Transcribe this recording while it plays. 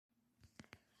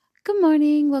Good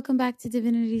morning. Welcome back to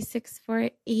Divinity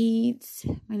 648.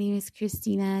 My name is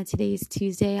Christina. Today is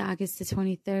Tuesday, August the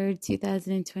 23rd,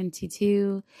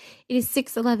 2022. It is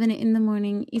 6:11 in the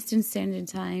morning, Eastern Standard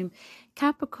Time.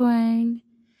 Capricorn,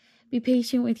 be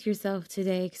patient with yourself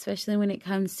today, especially when it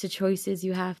comes to choices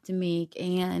you have to make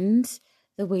and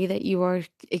the way that you are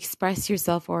express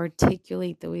yourself or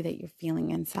articulate the way that you're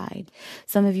feeling inside.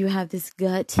 Some of you have this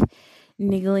gut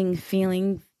niggling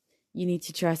feeling. You need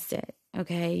to trust it.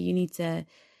 Okay, you need to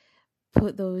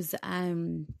put those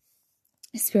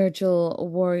spiritual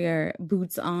warrior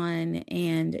boots on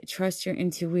and trust your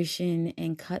intuition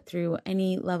and cut through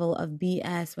any level of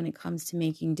BS when it comes to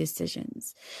making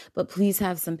decisions. But please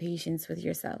have some patience with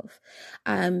yourself.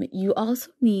 You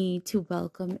also need to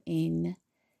welcome in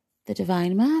the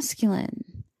divine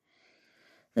masculine.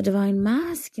 The divine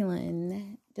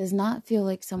masculine does not feel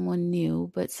like someone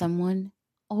new, but someone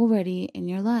already in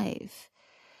your life.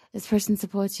 This person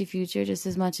supports your future just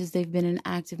as much as they've been an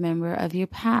active member of your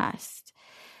past.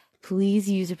 Please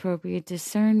use appropriate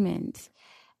discernment.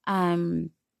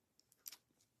 When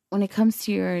it comes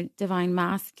to your divine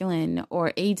masculine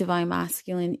or a divine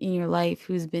masculine in your life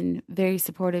who's been very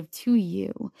supportive to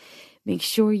you, make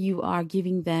sure you are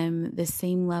giving them the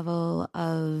same level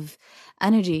of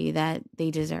energy that they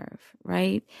deserve,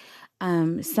 right?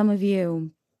 Some of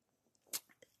you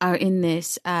are in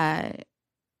this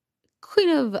queen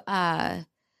of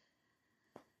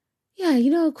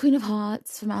Queen of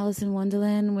Hearts from Alice in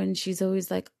Wonderland, when she's always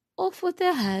like off with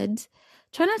their head.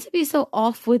 Try not to be so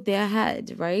off with their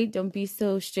head, right? Don't be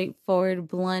so straightforward,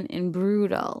 blunt, and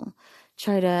brutal.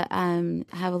 Try to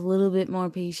have a little bit more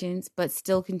patience, but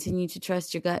still continue to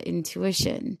trust your gut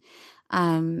intuition.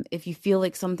 If you feel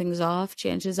like something's off,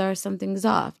 chances are something's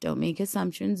off. Don't make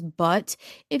assumptions, but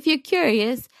if you're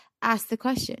curious, ask the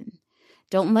question.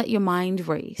 Don't let your mind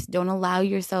race. Don't allow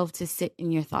yourself to sit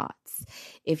in your thoughts.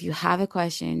 If you have a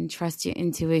question, trust your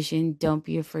intuition. Don't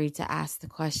be afraid to ask the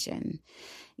question.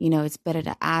 It's better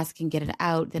to ask and get it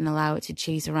out than allow it to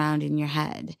chase around in your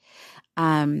head.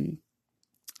 A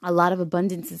lot of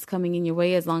abundance is coming in your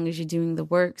way as long as you're doing the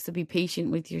work. So be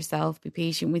patient with yourself. Be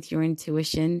patient with your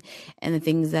intuition and the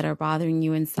things that are bothering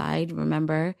you inside.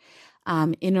 Remember,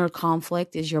 inner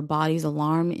conflict is your body's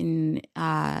alarm.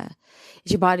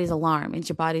 It's your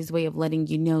body's way of letting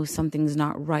you know something's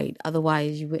not right.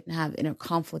 Otherwise, you wouldn't have inner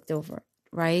conflict over it,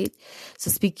 right?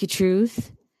 So speak your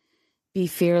truth. Be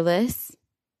fearless.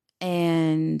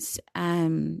 And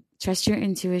trust your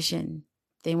intuition.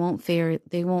 They won't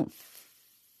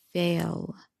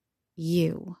fail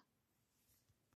you.